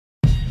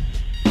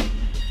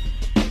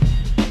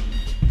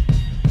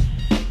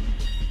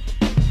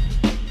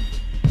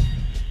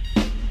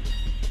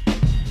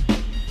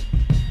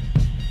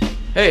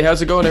Hey,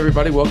 how's it going,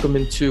 everybody? Welcome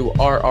into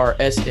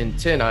RRS in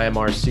 10. I am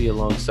RC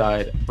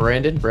alongside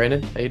Brandon.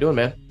 Brandon, how you doing,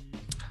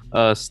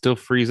 man? Still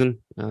freezing.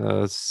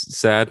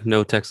 Sad.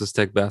 No Texas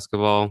Tech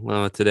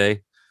basketball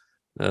today.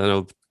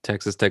 No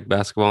Texas Tech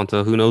basketball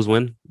until who knows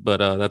when. But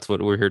that's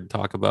what we're here to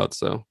talk about.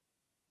 So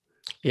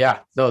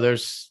Yeah, no,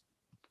 there's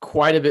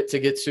quite a bit to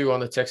get to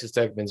on the Texas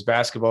Tech men's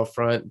basketball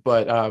front,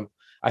 but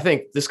I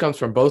think this comes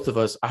from both of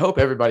us. I hope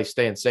everybody's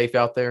staying safe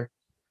out there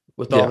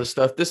with all yeah, this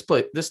stuff.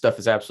 This stuff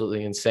is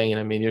absolutely insane.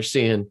 I mean, you're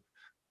seeing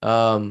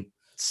um,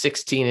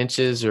 16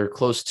 inches or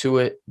close to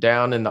it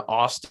down in the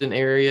Austin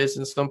areas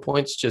in some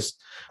points.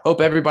 Just hope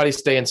everybody's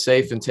staying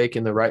safe and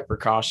taking the right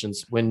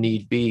precautions when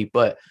need be.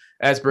 But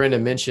as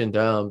Brandon mentioned,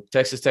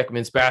 Texas Tech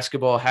men's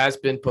basketball has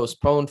been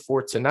postponed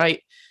for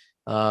tonight,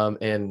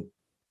 and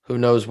who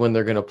knows when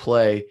they're going to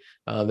play.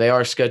 They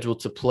are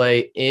scheduled to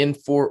play in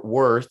Fort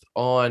Worth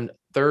on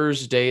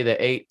Thursday, the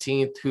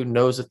 18th. Who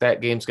knows if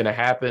that game's going to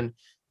happen?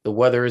 The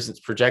weather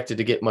isn't projected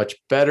to get much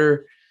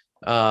better.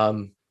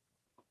 Um,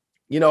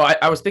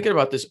 I was thinking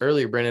about this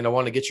earlier, Brandon. I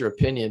want to get your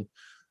opinion.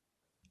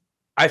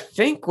 I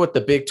think what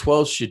the Big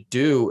 12 should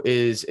do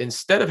is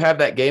instead of have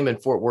that game in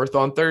Fort Worth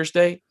on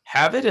Thursday,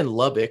 have it in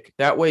Lubbock.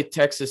 That way,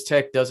 Texas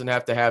Tech doesn't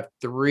have to have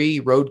three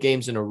road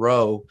games in a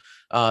row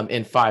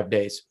in 5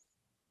 days.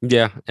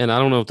 yeah. And I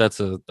don't know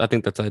if I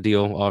think that's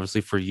ideal.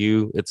 Obviously for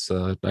you, it's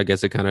I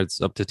guess it kind of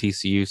it's up to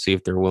TCU, see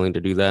if they're willing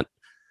to do that.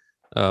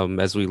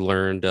 As we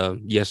learned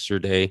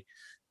yesterday,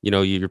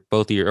 you're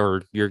both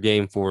your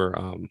game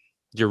for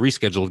your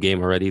rescheduled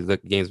game already. The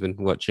game's been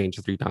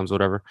changed three times,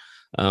 whatever.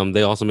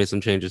 They also made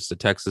some changes to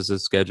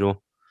Texas's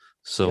schedule,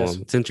 so Yes.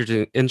 it's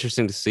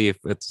interesting to see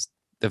if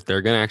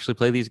they're gonna actually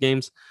play these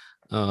games.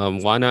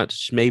 Why not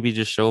maybe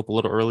just show up a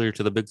little earlier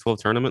to the Big 12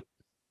 tournament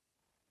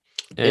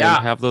and Yeah.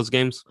 have those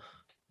games?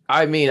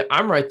 I mean,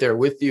 I'm right there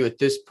with you at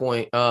this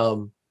point. I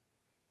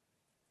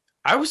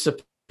was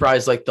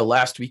surprised like the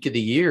last week of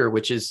the year,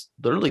 which is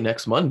literally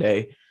next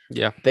Monday.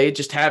 Yeah. They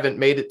just haven't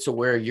made it to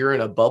where you're in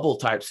a bubble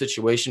type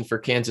situation for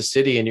Kansas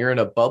City and you're in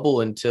a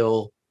bubble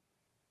until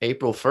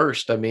April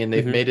 1st. I mean,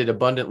 they've Hmm. made it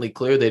abundantly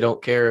clear they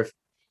don't care if,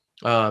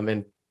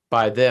 and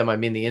by them, I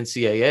mean the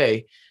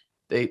NCAA,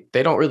 they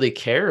don't really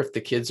care if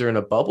the kids are in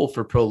a bubble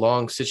for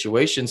prolonged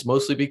situations,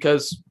 mostly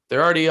because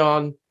they're already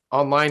on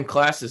online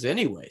classes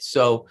anyway.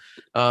 So,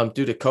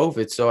 due to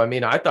COVID. So, I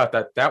mean, I thought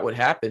that that would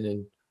happen.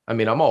 And I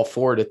mean, I'm all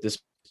for it at this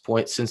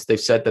point since they've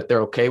said that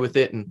they're okay with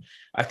it. And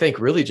I think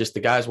really just the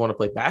guys want to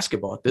play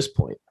basketball at this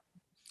point.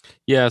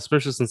 Yeah,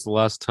 especially since the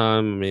last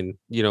time, I mean,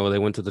 they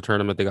went to the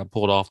tournament, they got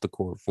pulled off the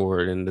court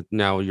for it, and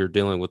now you're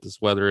dealing with this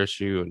weather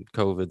issue and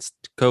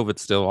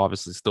COVID's still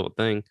obviously still a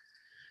thing.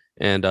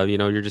 And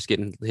you're just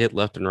getting hit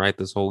left and right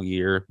this whole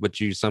year,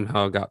 but you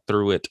somehow got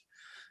through it.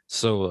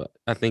 So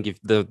I think if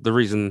the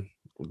reason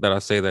that I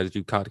say that is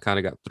you kind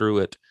of got through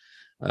it,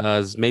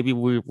 is maybe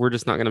we're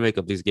just not going to make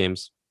up these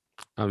games.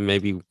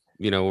 Maybe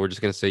we're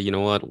just going to say, you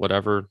know what,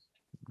 whatever.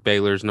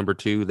 Baylor's number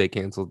two. They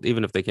canceled,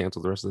 even if they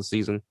canceled the rest of the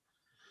season.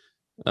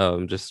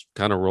 Just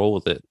kind of roll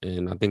with it.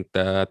 And I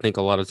think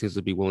a lot of teams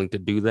would be willing to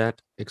do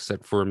that,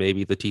 except for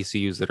maybe the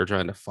TCUs that are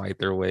trying to fight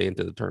their way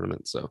into the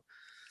tournament. So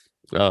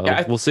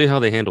Yeah, we'll see how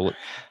they handle it.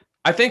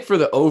 I think for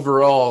the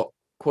overall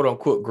quote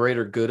unquote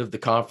greater good of the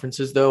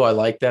conferences, though, I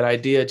like that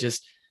idea.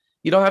 Just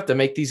you don't have to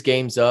make these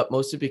games up,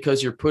 mostly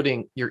because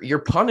you're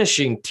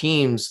punishing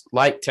teams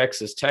like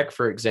Texas Tech,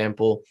 for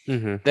example,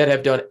 Hmm. that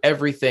have done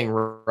everything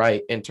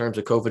right in terms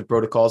of COVID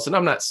protocols. And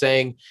I'm not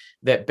saying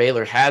that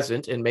Baylor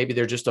hasn't, and maybe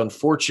they're just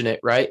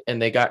unfortunate, right?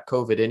 And they got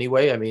COVID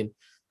anyway. I mean,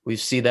 we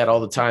see that all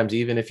the times.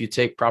 Even if you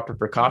take proper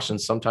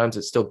precautions, sometimes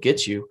it still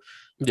gets you.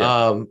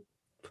 Yeah. Um,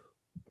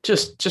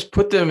 just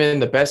put them in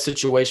the best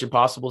situation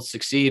possible to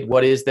succeed.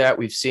 What is that?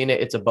 We've seen it.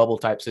 It's a bubble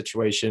type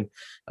situation,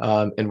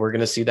 and we're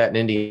going to see that in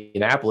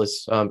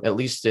Indianapolis, at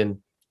least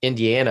in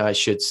Indiana, I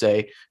should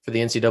say, for the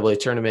NCAA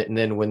tournament. And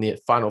then when the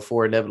Final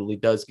Four inevitably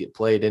does get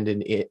played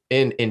in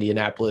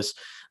Indianapolis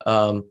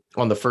on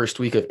the first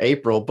week of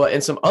April. But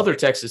in some other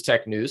Texas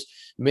Tech news,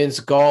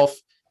 men's golf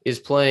is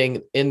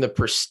playing in the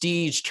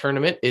Prestige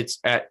tournament. It's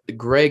at the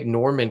Greg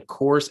Norman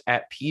course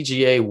at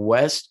PGA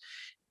West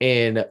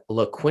in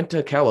La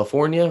Quinta,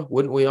 California.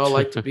 Wouldn't we all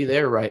like to be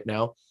there right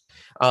now?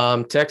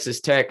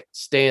 Texas Tech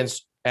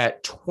stands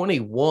at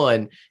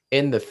 21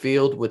 in the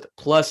field with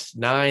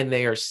 +9.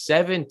 They are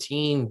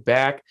 17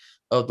 back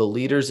of the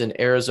leaders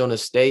in Arizona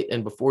State.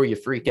 And before you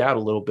freak out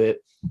a little bit,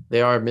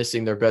 they are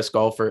missing their best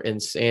golfer in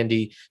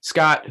Sandy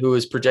Scott, who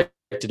is projected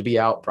to be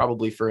out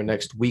probably for a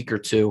next week or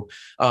two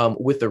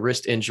with a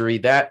wrist injury.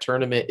 That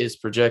tournament is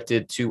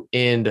projected to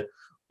end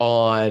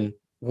on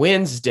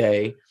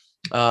Wednesday.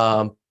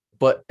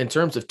 But in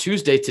terms of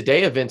Tuesday,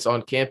 today events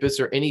on campus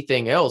or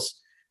anything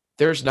else,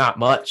 there's not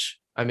much.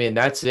 I mean,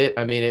 that's it.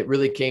 I mean, it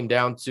really came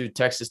down to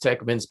Texas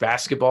Tech men's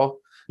basketball.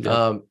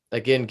 Yep.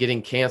 Again,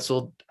 getting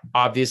canceled,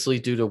 obviously,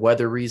 due to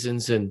weather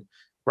reasons, and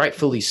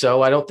rightfully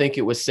so. I don't think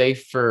it was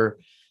safe for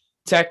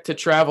Tech to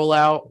travel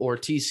out or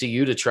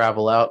TCU to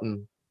travel out,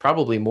 and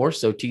probably more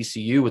so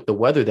TCU with the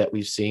weather that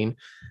we've seen.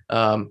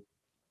 Um,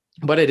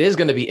 But it is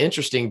going to be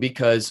interesting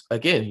because,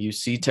 again, you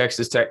see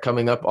Texas Tech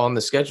coming up on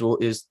the schedule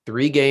is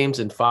 3 games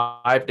in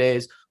 5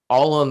 days,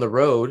 all on the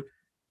road.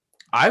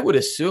 I would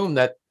assume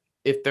that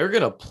if they're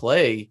going to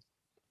play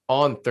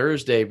on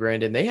Thursday,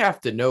 Brandon, they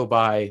have to know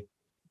by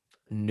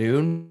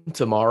noon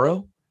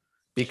tomorrow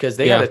because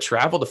they got Yeah, to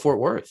travel to Fort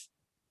Worth.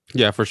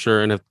 yeah, for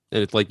sure. And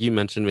if like you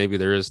mentioned, maybe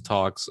there is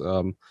talks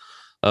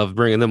of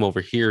bringing them over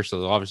here.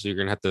 So obviously you're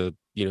gonna have to,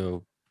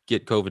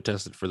 get COVID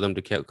tested for them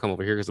to come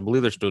over here because I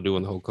believe they're still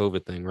doing the whole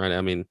COVID thing, right?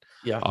 I mean,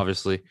 Yeah.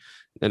 obviously,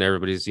 and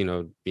everybody's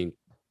being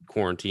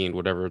quarantined,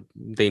 whatever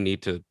they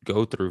need to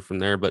go through from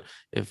there. But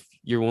if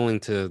you're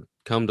willing to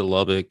come to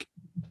Lubbock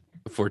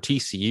for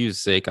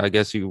TCU's sake, I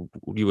guess you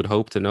would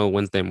hope to know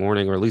Wednesday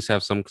morning or at least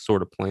have some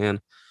sort of plan.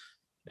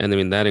 And I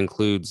mean, that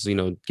includes,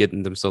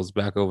 getting themselves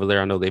back over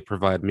there. I know they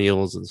provide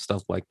meals and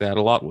stuff like that.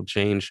 A lot will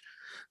change,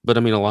 but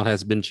I mean, a lot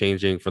has been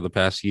changing for the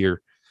past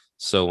year.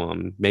 So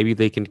maybe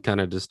they can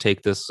kind of just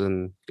take this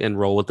and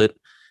roll with it.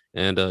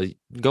 And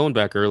going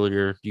back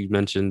earlier, you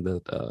mentioned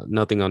that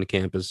nothing on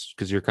campus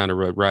because you're kind of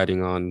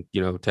riding on,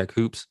 tech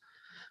hoops.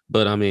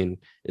 But I mean,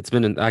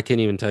 I can't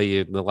even tell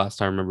you the last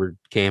time I remember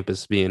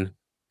campus being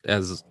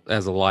as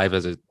alive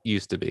as it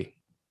used to be.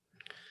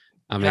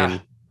 I Yeah,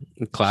 mean,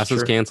 it's classes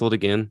true. canceled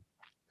again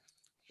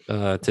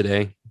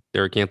today. They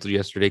were canceled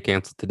yesterday,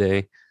 canceled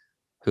today.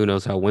 Who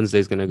knows how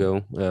Wednesday's going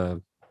to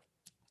go?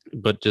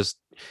 But just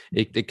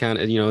it kind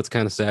of it's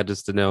kind of sad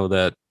just to know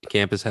that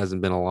campus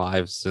hasn't been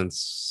alive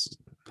since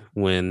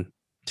when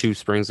 2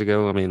 springs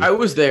ago. I mean, I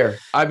was there.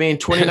 I mean,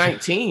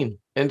 2019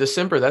 in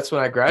December, that's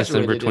when I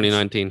December graduated. And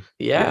 2019.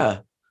 Yeah. yeah,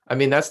 I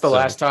mean, that's the So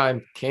last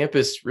time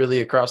campus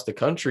really across the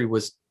country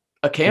was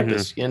a mhm.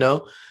 campus,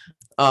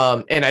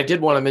 And I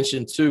did want to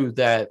mention too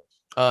that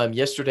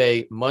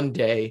yesterday,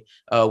 Monday,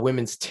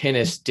 women's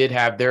tennis did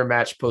have their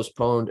match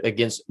postponed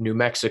against New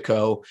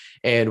Mexico,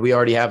 and we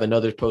already have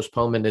another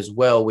postponement as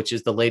well, which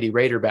is the Lady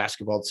Raider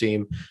basketball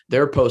team.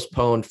 They're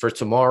postponed for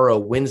tomorrow,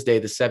 Wednesday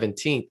the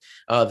 17th.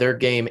 Their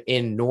game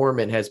in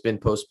Norman has been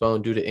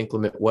postponed due to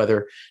inclement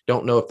weather.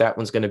 Don't know if that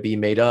one's going to be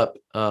made up.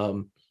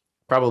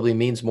 Probably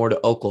means more to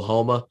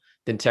Oklahoma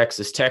than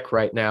Texas Tech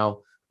right now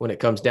when it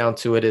comes down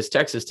to it, as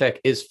Texas Tech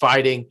is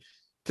fighting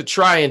to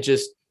try and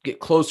just get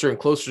closer and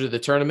closer to the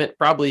tournament,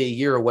 probably a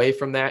year away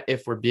from that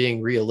if we're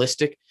being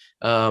realistic.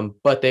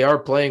 But they are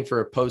playing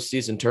for a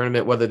postseason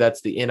tournament, whether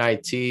that's the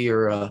NIT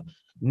or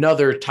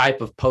another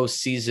type of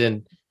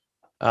postseason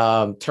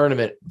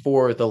tournament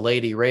for the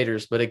Lady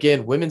Raiders. But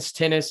again, women's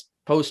tennis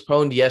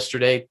postponed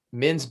yesterday.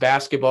 Men's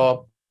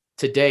basketball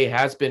today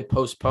has been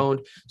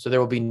postponed. So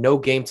there will be no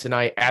game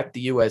tonight at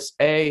the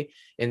USA.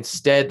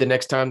 Instead, the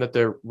next time that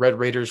the Red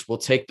Raiders will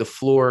take the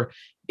floor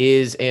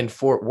is in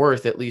Fort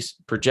Worth, at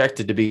least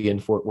projected to be in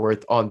Fort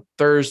Worth on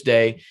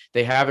Thursday.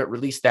 They haven't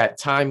released that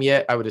time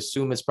yet. I would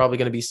assume it's probably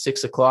going to be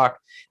 6 o'clock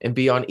and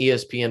be on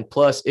ESPN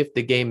Plus if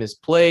the game is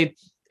played.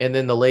 And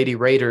then the Lady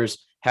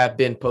Raiders have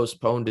been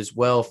postponed as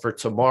well for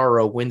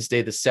tomorrow,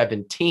 Wednesday, the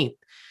 17th.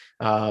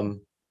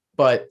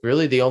 But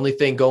really the only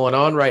thing going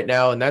on right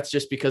now, and that's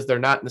just because they're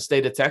not in the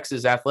state of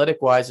Texas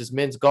athletic wise, is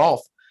men's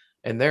golf.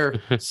 And they're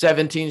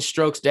 17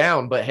 strokes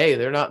down, but hey,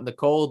 they're not in the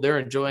cold. They're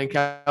enjoying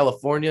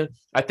California.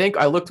 I think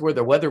I looked where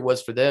the weather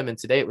was for them, and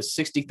today it was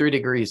 63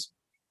 degrees.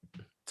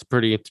 It's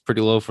pretty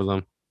low for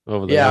them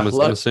over there. Yeah, I'm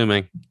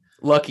assuming.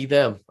 lucky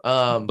them.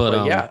 But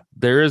But yeah,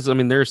 there's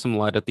some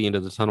light at the end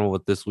of the tunnel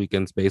with this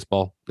weekend's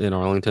baseball in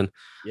Arlington.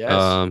 yes.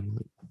 Um,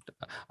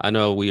 I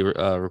know we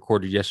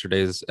recorded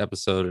yesterday's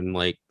episode, and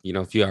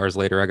a few hours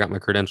later, I got my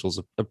credentials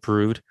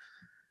approved,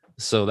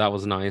 so that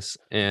was nice,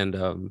 and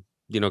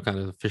kind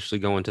of officially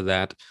go into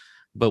that.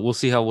 But we'll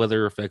see how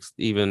weather affects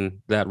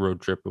even that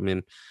road trip. I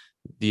mean,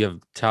 you have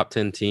top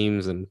 10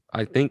 teams, and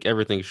I think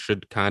everything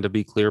should kind of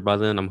be clear by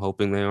then. I'm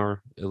hoping they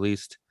are at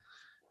least,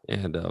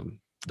 and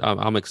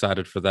I'm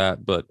excited for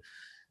that. But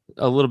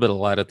a little bit of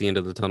light at the end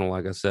of the tunnel,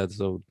 like I said.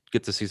 So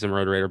get to see some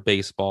Road Raider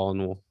baseball, and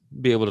we'll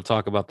be able to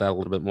talk about that a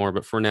little bit more.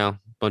 But for now,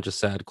 bunch of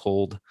sad,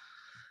 cold,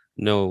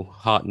 no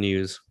hot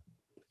news.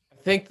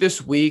 I think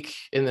this week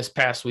and this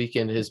past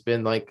weekend has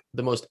been like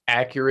the most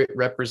accurate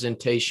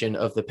representation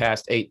of the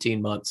past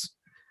 18 months.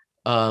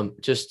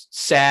 Just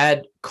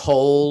sad,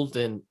 cold,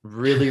 and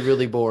really,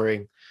 really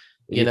boring.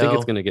 You You think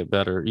it's know, gonna get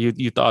better?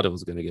 You thought it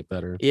was gonna get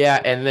better? yeah,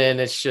 and then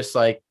it's just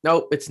like,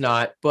 nope, it's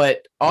not.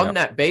 But on Yeah,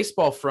 that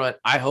baseball front,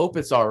 I hope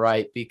it's all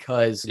right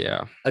because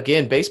yeah.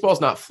 again,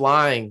 baseball's not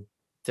flying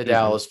to Hmm.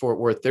 Dallas, Fort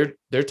Worth.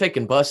 They're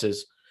taking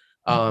buses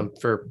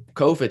for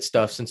COVID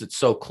stuff since it's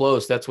so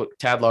close. That's what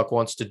Tadlock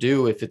wants to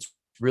do. If it's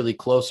really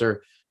close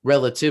or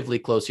relatively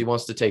close, he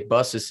wants to take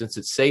buses since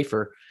it's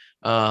safer.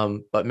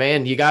 But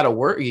man, you got to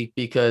worry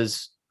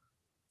because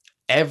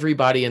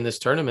everybody in this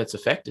tournament's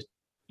affected.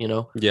 You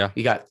know, Yeah,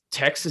 you got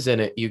Texas in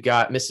it, you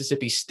got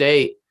Mississippi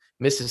State,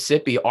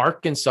 Mississippi,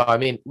 Arkansas. I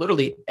mean,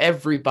 literally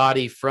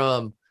everybody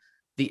from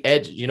the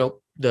edge,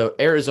 the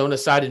Arizona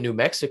side of New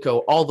Mexico,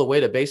 all the way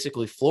to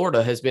basically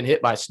Florida has been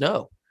hit by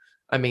snow.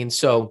 I mean,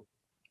 so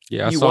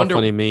yeah. I you saw a wonder,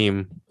 funny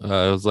meme. It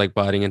was like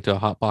biting into a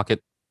hot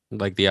pocket.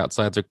 Like the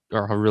outsides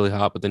are really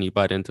hot, but then you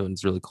bite into it and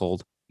it's really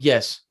cold.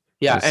 yes,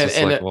 Yeah, It's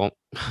just like, well,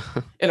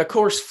 and of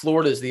course,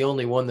 Florida is the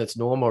only one that's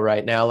normal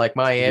right now. Like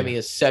Miami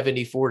is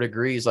 74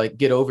 degrees. Like,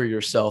 get over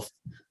yourself.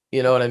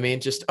 You know what I mean?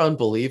 Just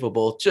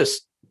unbelievable.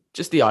 Just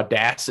the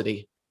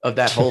audacity of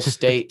that whole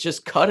state.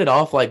 Just cut it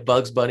off like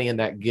Bugs Bunny in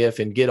that GIF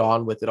and get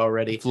on with it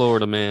already.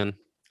 Florida man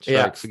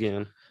strikes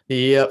again.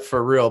 Yep,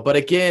 for real. But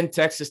again,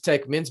 Texas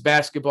Tech men's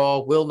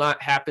basketball will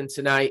not happen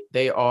tonight.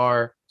 They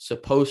are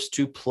supposed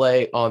to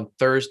play on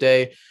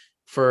Thursday.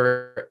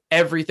 For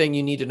everything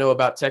you need to know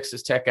about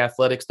Texas Tech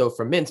athletics, though,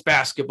 from men's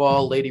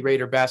basketball, Lady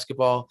Raider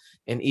basketball,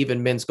 and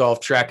even men's golf,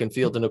 track and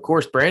field. And of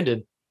course,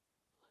 Brandon,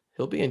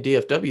 he'll be in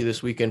DFW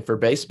this weekend for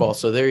baseball.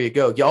 So there you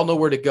go. Y'all know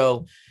where to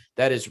go.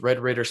 That is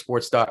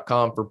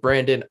RedRaidersports.com. For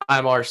Brandon,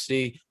 I'm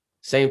RC.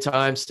 Same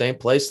time, same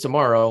place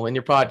tomorrow in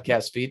your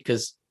podcast feed,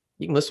 because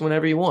you can listen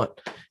whenever you want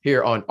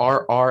here on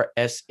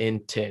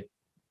RRSN10.